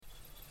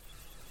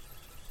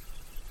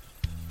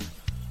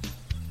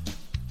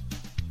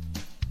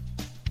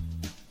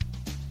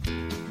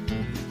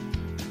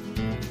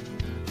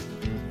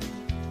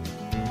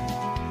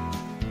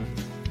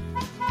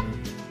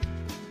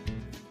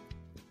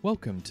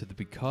Welcome to the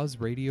Because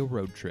Radio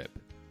Road Trip.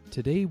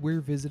 Today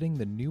we're visiting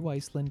the New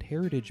Iceland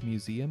Heritage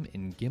Museum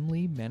in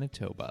Gimli,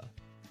 Manitoba.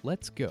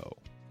 Let's go.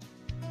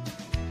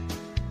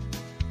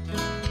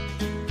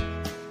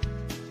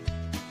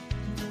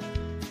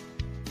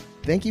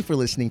 Thank you for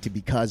listening to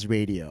Because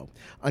Radio.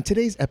 On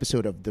today's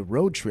episode of The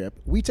Road Trip,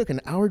 we took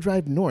an hour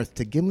drive north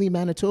to Gimli,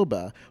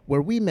 Manitoba,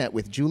 where we met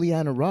with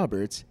Juliana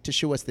Roberts to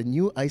show us the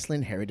New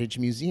Iceland Heritage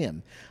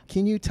Museum.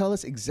 Can you tell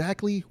us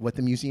exactly what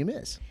the museum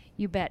is?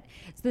 You bet.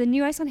 So the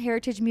New Iceland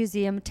Heritage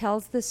Museum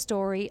tells the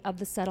story of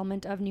the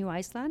settlement of New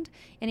Iceland.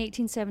 In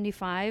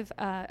 1875,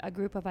 a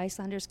group of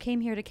Icelanders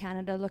came here to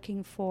Canada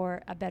looking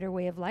for a better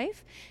way of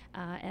life,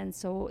 and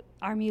so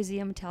our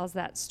museum tells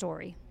that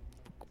story.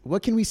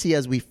 What can we see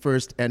as we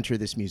first enter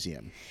this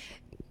museum?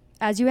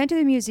 As you enter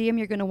the museum,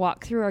 you're going to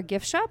walk through our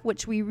gift shop,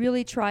 which we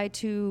really try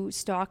to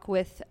stock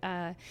with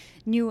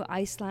new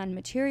Iceland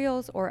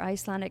materials or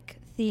Icelandic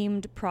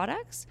themed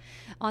products.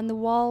 On the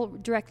wall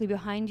directly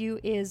behind you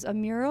is a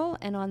mural,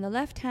 and on the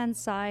left-hand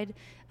side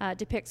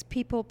depicts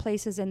people,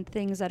 places, and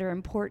things that are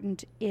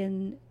important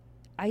in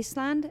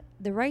Iceland.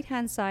 The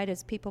right-hand side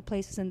is people,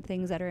 places, and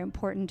things that are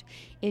important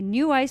in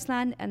New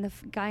Iceland, and the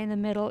guy in the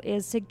middle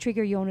is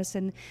Sigtryggur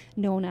Jónsson,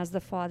 known as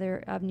the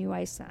father of New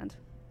Iceland.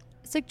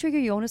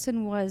 Sigtryggur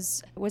Jónsson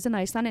was in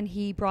Iceland, and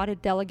he brought a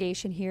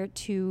delegation here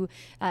to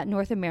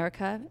North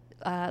America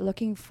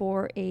looking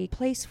for a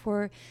place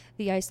for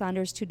the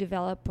Icelanders to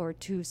develop or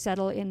to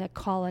settle in a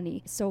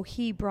colony. So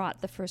he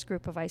brought the first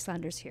group of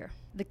Icelanders here.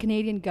 The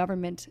Canadian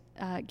government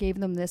gave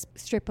them this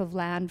strip of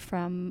land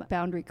from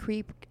Boundary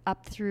Creek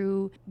up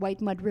through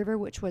White Mud River,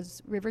 which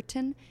was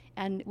Riverton,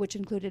 and which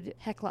included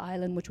Hecla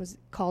Island, which was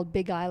called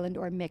Big Island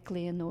or Mickle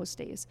in those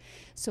days.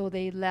 So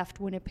they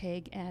left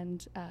Winnipeg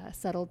and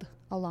settled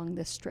along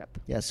this strip.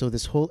 Yeah, so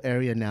this whole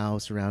area now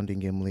surrounding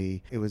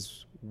Gimli, it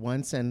was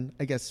once and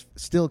I guess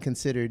still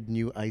considered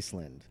New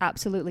Iceland.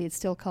 Absolutely, it's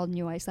still called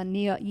New Iceland,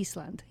 Nya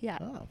Island, yeah.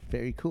 Oh,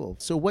 very cool.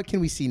 So what can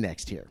we see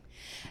next here?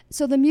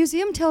 So the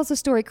museum tells the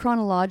story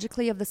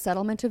chronologically of the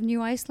settlement of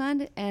New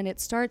Iceland, and it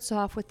starts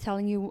off with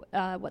telling you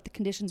what the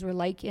conditions were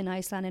like in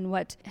Iceland and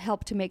what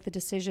helped to make the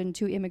decision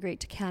to immigrate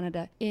to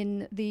Canada.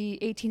 In the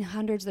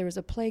 1800s, there was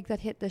a plague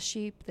that hit the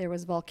sheep, there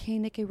was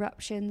volcanic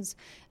eruptions,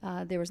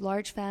 there was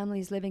large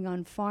families living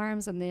on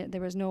farms, and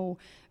there was no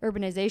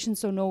urbanization,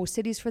 so no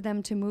cities for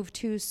them to move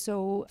to,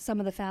 so some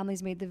of the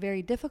families made the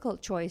very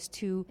difficult choice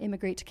to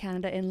immigrate to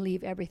Canada and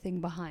leave everything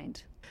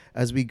behind.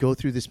 As we go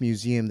through this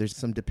museum, there's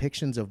some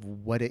depictions of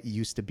what it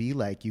used to be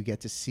like. You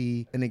get to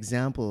see an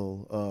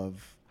example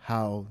of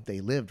how they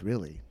lived,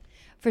 really.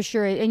 For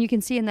sure, and you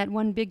can see in that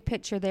one big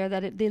picture there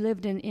that they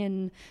lived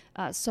in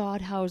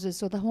sod houses.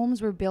 So the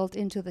homes were built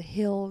into the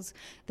hills.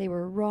 They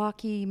were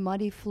rocky,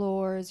 muddy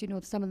floors. You know,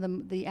 some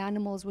of the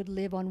animals would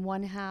live on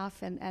one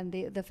half, and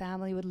the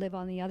family would live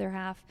on the other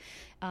half.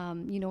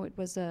 It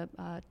was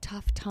a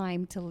tough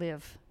time to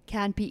live.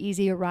 Can't be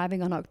easy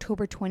arriving on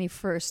October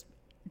 21st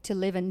to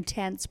live in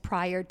tents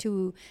prior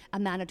to a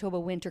Manitoba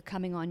winter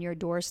coming on your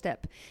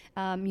doorstep.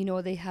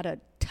 They had a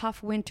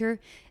tough winter,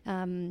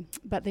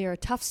 but they are a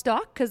tough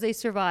stock because they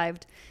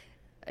survived.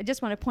 I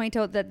just want to point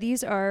out that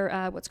these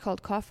are what's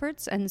called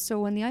kofferts, and so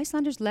when the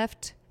Icelanders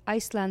left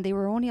Iceland, they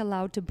were only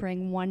allowed to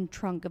bring one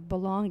trunk of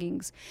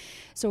belongings.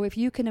 So if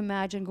you can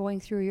imagine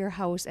going through your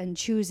house and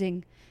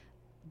choosing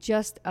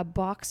just a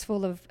box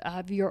full of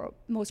your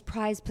most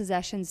prized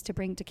possessions to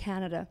bring to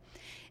Canada.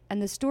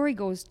 And the story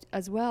goes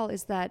as well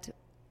is that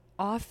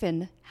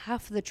often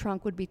half of the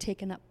trunk would be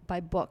taken up by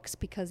books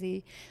because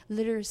the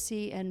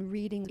literacy and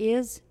reading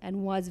is and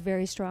was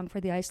very strong for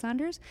the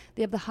Icelanders.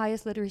 They have the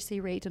highest literacy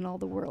rate in all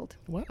the world.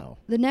 Wow.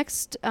 The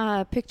next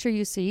picture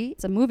you see,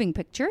 it's a moving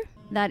picture.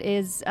 That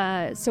is,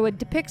 so it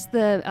depicts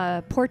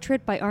the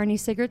portrait by Arne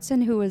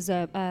Sigurdsson, who was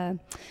a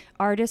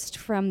artist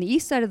from the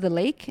east side of the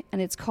lake, and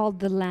it's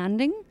called The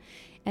Landing.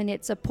 And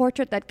it's a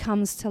portrait that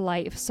comes to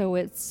life. So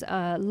it's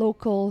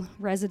local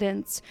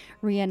residents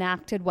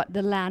reenacted what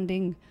the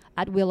landing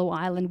at Willow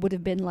Island would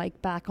have been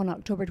like back on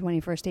October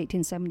 21st,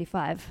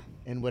 1875.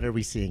 And what are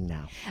we seeing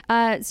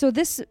now? So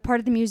this part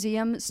of the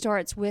museum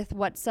starts with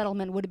what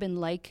settlement would have been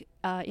like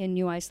in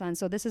New Iceland.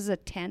 So this is a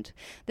tent.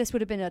 This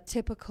would have been a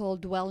typical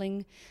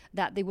dwelling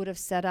that they would have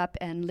set up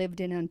and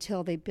lived in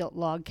until they built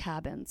log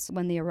cabins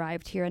when they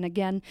arrived here. And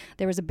again,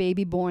 there was a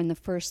baby born the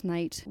first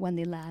night when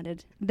they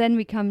landed. Then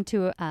we come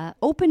to an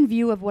open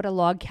view of what a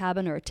log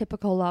cabin or a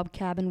typical log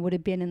cabin would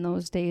have been in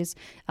those days.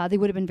 They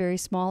would have been very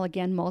small,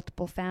 again,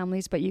 multiple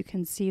families, but you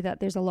can see that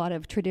there's a lot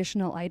of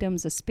traditional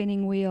items, a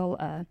spinning wheel,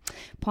 a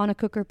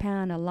pannukokkur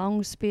pan, a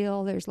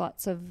langspiel. There's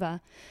lots of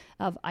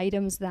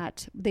items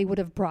that they would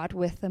have brought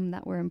with them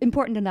that were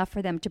important enough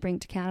for them to bring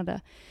to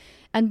Canada.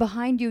 And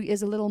behind you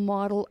is a little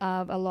model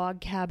of a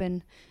log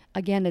cabin.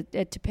 Again,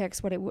 it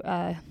depicts what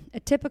a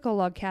typical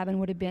log cabin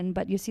would have been,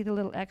 but you see the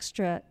little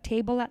extra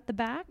table at the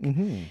back.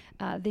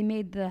 Mm-hmm. They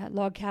made the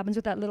log cabins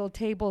with that little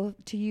table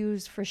to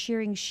use for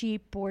shearing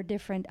sheep or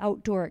different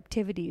outdoor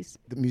activities.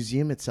 The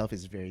museum itself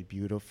is very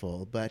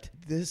beautiful, but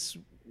this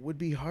would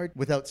be hard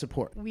without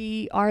support.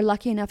 We are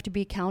lucky enough to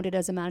be counted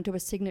as a Manitoba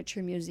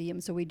Signature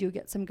Museum, so we do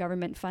get some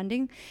government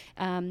funding,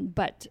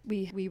 but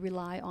we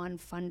rely on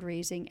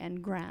fundraising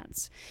and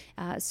grants.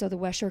 So the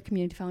West Shore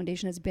Community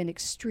Foundation has been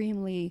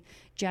extremely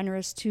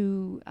generous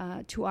to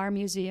our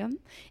museum,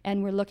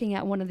 and we're looking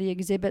at one of the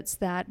exhibits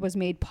that was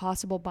made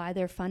possible by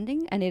their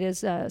funding, and it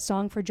is a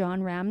song for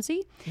John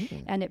Ramsey,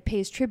 and it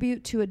pays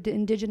tribute to an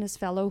Indigenous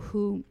fellow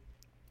who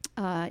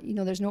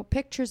there's no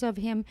pictures of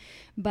him,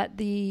 but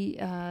the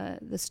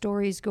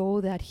stories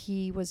go that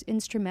he was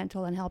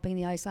instrumental in helping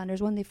the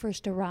Icelanders when they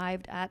first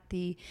arrived at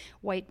the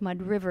White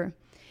Mud River.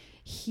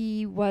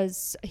 He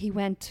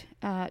went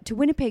to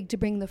Winnipeg to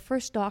bring the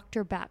first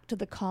doctor back to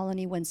the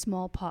colony when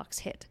smallpox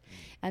hit.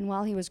 And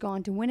while he was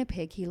gone to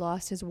Winnipeg, he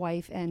lost his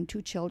wife and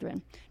 2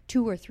 children,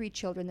 2 or 3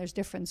 children. There's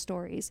different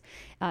stories.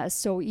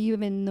 So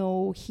even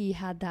though he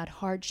had that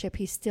hardship,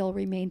 he still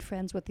remained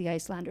friends with the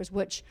Icelanders,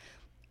 which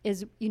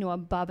is,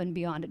 above and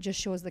beyond. It just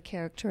shows the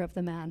character of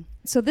the man.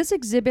 So this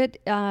exhibit,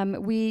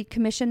 we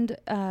commissioned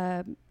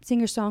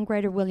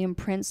singer-songwriter William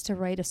Prince to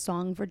write a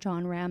song for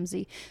John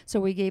Ramsey. So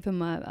we gave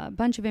him a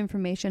bunch of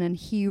information, and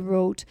he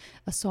wrote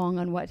a song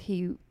on what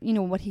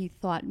he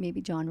thought maybe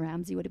John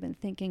Ramsey would have been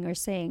thinking or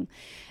saying.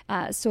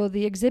 So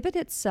the exhibit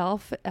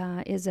itself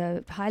is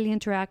a highly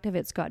interactive.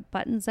 It's got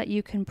buttons that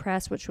you can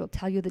press, which will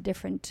tell you the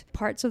different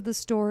parts of the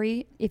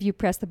story. If you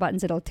press the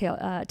buttons, it'll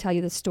tell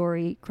you the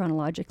story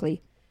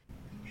chronologically.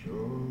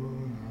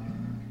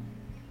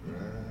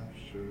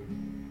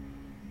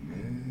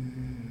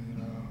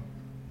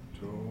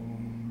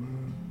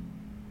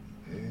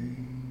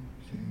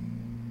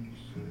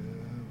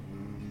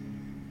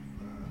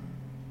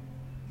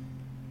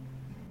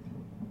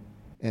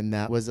 And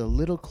that was a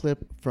little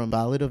clip from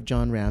Ballad of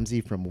John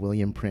Ramsey from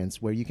William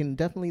Prince, where you can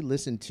definitely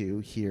listen to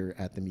here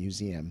at the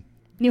museum.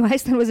 New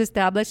Iceland was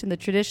established in the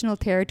traditional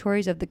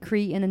territories of the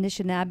Cree and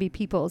Anishinaabe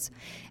peoples.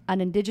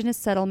 An indigenous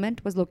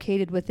settlement was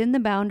located within the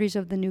boundaries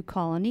of the new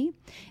colony,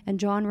 and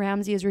John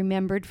Ramsey is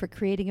remembered for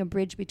creating a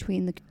bridge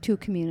between the 2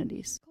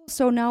 communities.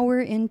 So now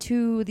we're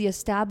into the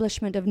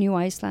establishment of New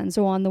Iceland.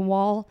 So on the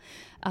wall,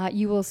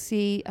 you will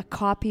see a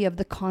copy of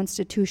the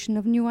Constitution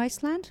of New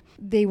Iceland.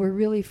 They were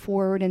really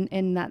forward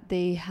in that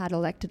they had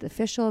elected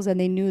officials, and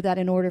they knew that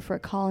in order for a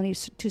colony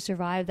to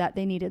survive, that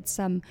they needed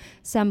some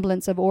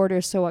semblance of order.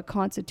 So a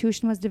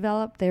constitution was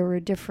developed. There were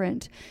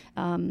different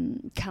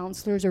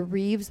councillors or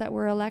reeves that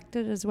were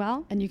elected as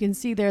well. And you can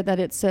see there that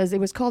it says it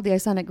was called the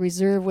Icelandic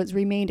Reserve, was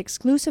remained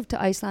exclusive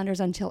to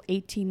Icelanders until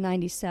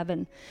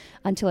 1897,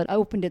 until it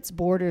opened its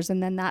borders.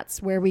 And then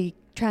that's where we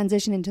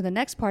transition into the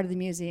next part of the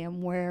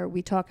museum, where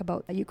we talk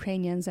about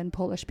Ukrainians and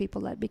Polish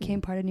people that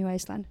became part of New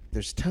Iceland.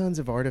 There's tons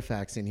of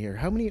artifacts in here.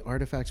 How many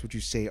artifacts would you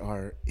say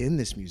are in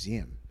this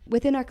museum?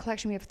 Within our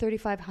collection, we have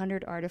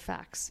 3,500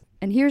 artifacts.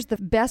 And here's the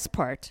best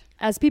part.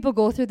 As people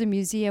go through the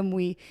museum,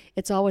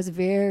 it's always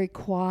very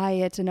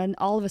quiet, and then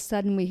all of a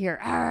sudden we hear,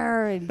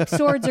 "Arr!" and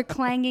swords are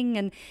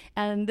clanging,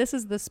 and this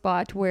is the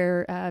spot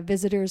where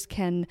visitors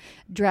can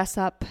dress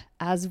up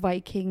as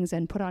Vikings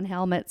and put on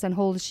helmets and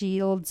hold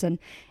shields and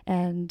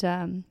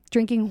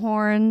drinking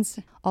horns,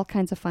 all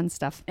kinds of fun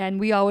stuff. And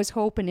we always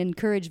hope and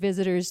encourage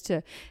visitors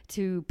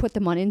to put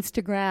them on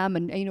Instagram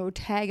and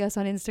tag us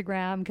on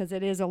Instagram, because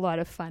it is a lot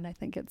of fun. I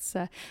think it's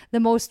the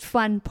most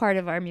fun part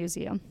of our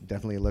museum.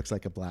 Definitely looks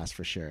like a blast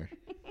for sure.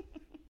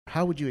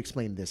 How would you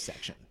explain this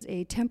section? It's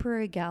a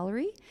temporary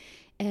gallery,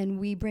 and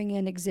we bring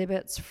in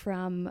exhibits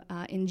from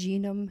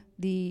Ingenum,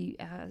 the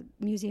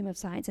Museum of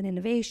Science and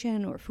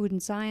Innovation, or Food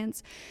and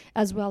Science,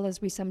 as well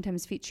as we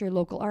sometimes feature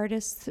local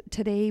artists.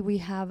 Today we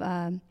have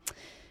an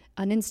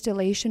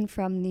installation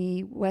from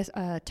the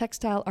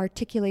Textile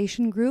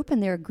Articulation Group,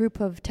 and they're a group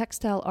of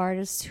textile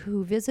artists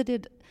who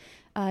visited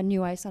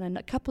New Iceland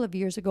a couple of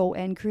years ago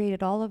and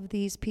created all of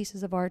these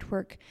pieces of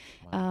artwork.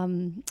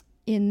 Wow.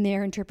 In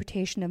their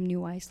interpretation of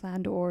New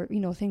Iceland, or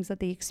things that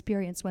they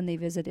experienced when they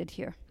visited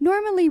here.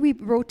 Normally we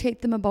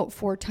rotate them about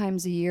 4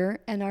 times a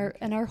year, and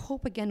our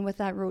hope again with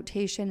that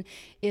rotation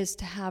is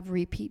to have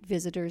repeat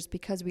visitors,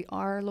 because we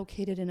are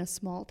located in a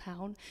small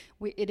town.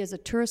 It is a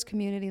tourist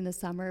community in the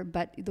summer,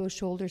 but those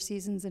shoulder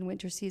seasons and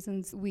winter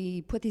seasons,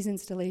 we put these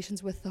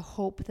installations with the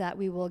hope that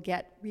we will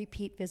get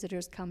repeat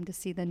visitors come to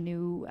see the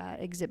new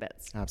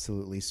exhibits.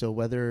 Absolutely. So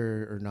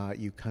whether or not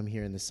you come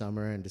here in the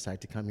summer and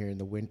decide to come here in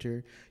the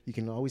winter, you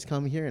can always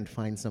come here and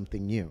find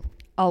something new.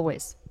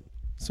 Always.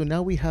 So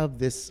now we have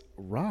this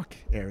rock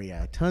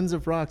area, tons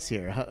of rocks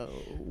here.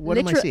 What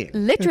am I seeing?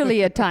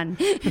 Literally a ton.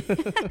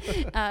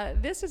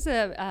 This is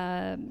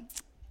a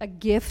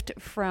gift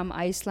from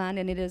Iceland,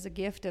 and it is a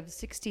gift of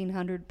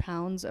 1,600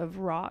 pounds of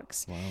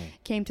rocks. Wow.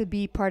 Came to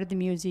be part of the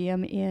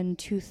museum in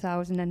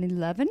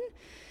 2011.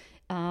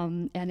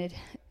 And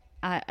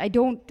I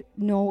don't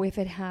know if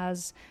it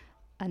has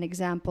an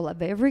example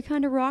of every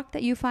kind of rock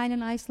that you find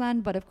in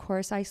Iceland, but of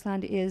course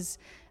Iceland is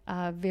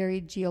very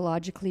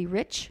geologically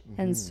rich,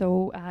 and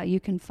so you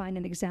can find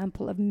an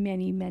example of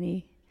many,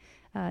 many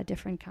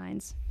different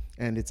kinds.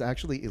 And it's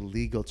actually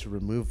illegal to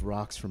remove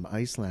rocks from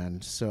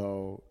Iceland,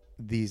 so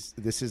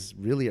this is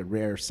really a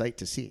rare sight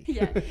to see.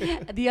 Yeah.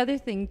 The other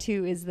thing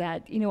too is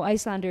that, you know,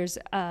 Icelanders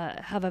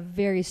have a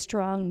very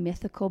strong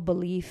mythical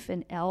belief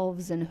in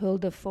elves and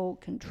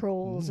Huldafolk and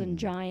trolls and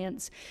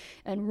giants,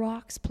 and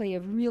rocks play a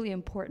really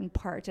important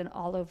part in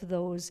all of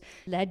those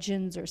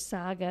legends or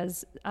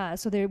sagas.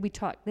 So there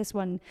this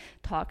one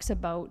talks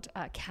about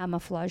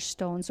camouflage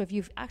stones. So if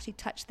you've actually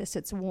touched this,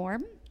 it's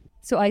warm.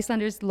 So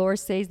Icelanders' lore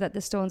says that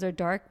the stones are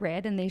dark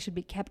red and they should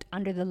be kept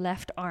under the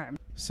left arm.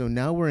 So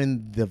now we're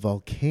in the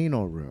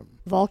volcano room.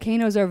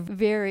 Volcanoes are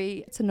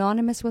very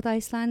synonymous with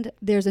Iceland.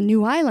 There's a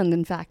new island,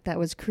 in fact, that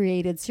was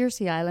created.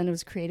 Circe Island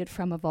was created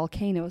from a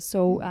volcano.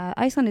 So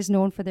Iceland is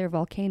known for their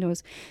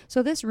volcanoes.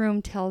 So this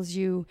room tells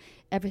you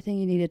everything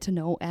you needed to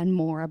know and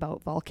more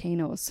about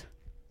volcanoes.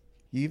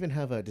 You even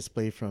have a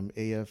display from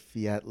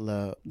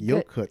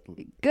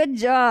Eyjafjallajökull. Good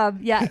job.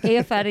 Yeah,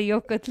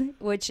 Eyjafjallajökull,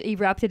 which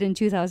erupted in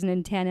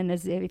 2010. And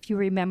as if you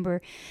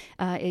remember,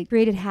 it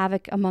created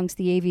havoc amongst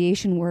the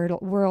aviation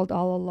world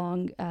all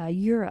along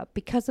Europe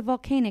because the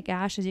volcanic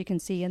ash, as you can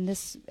see in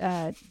this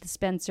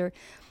dispenser,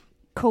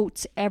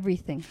 coats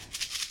everything.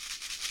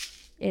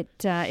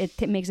 It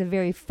makes a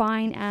very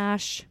fine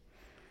ash.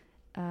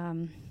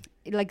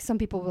 Like some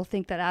people will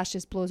think that ash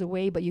just blows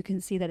away, but you can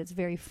see that it's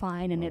very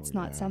fine and it's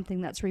not something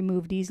that's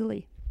removed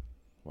easily.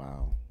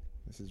 Wow.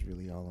 This is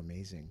really all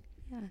amazing.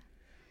 Yeah.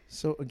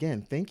 So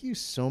again, thank you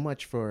so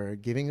much for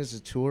giving us a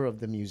tour of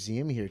the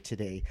museum here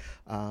today.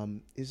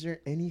 Is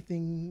there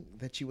anything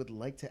that you would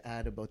like to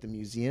add about the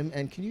museum?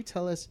 And can you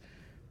tell us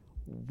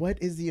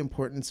what is the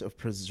importance of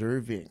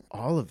preserving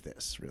all of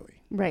this,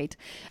 really? Right.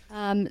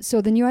 So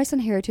the New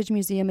Iceland Heritage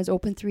Museum is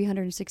open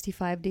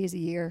 365 days a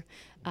year.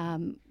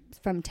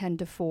 From 10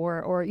 to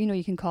 4, or, you know,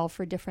 you can call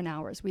for different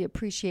hours. We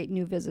appreciate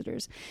new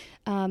visitors.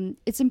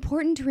 It's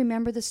important to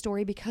remember the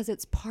story because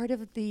it's part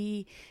of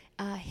the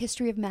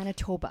history of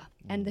Manitoba,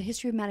 and the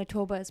history of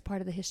Manitoba is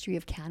part of the history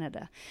of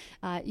Canada.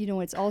 You know,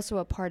 it's also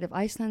a part of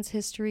Iceland's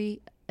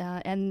history,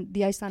 and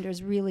the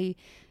Icelanders really,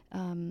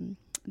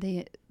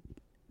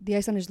 the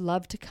Icelanders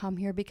love to come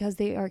here because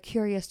they are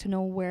curious to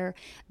know where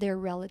their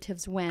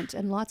relatives went.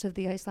 And lots of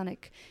the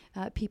Icelandic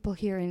people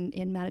here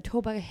in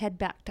Manitoba head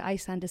back to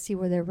Iceland to see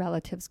where their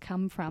relatives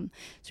come from.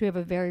 So we have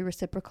a very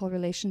reciprocal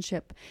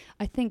relationship.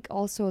 I think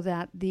also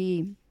that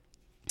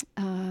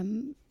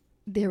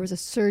there was a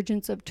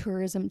surgence of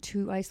tourism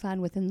to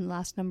Iceland within the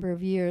last number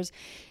of years,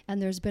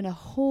 and there's been a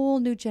whole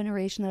new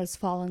generation that has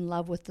fallen in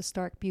love with the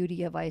stark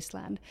beauty of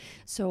Iceland.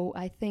 So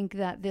I think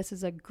that this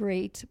is a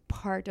great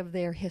part of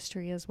their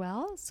history as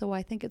well. So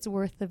I think it's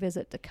worth the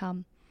visit to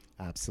come.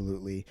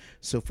 Absolutely.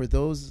 So for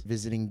those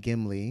visiting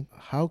Gimli,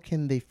 how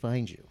can they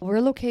find you?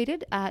 We're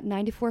located at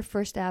 94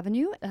 First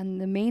Avenue on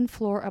the main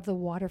floor of the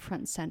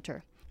Waterfront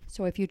Center.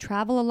 So if you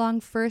travel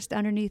along First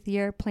underneath the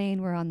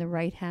airplane, we're on the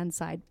right-hand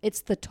side. It's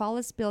the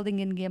tallest building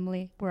in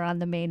Gimli. We're on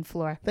the main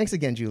floor. Thanks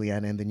again,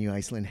 Juliana and the New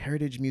Iceland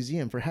Heritage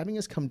Museum for having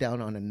us come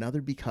down on another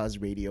Because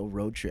Radio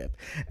road trip.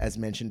 As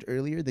mentioned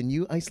earlier, the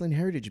New Iceland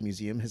Heritage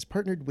Museum has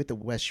partnered with the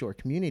West Shore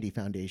Community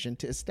Foundation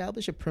to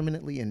establish a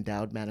permanently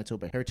endowed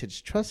Manitoba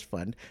Heritage Trust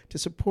Fund to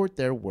support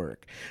their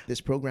work. This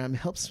program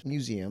helps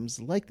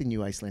museums like the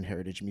New Iceland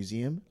Heritage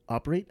Museum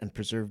operate and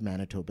preserve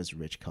Manitoba's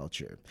rich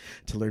culture.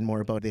 To learn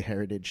more about the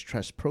Heritage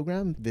Trust program,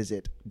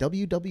 visit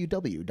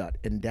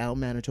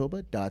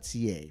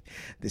www.endowmanitoba.ca.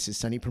 This is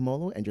Sonny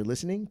Promolo, and you're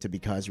listening to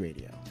Because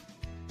Radio.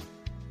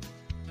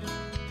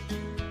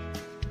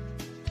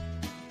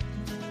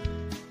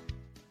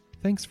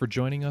 Thanks for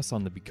joining us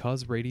on the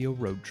Because Radio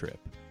road trip.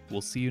 We'll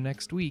see you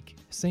next week,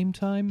 same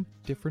time,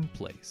 different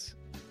place.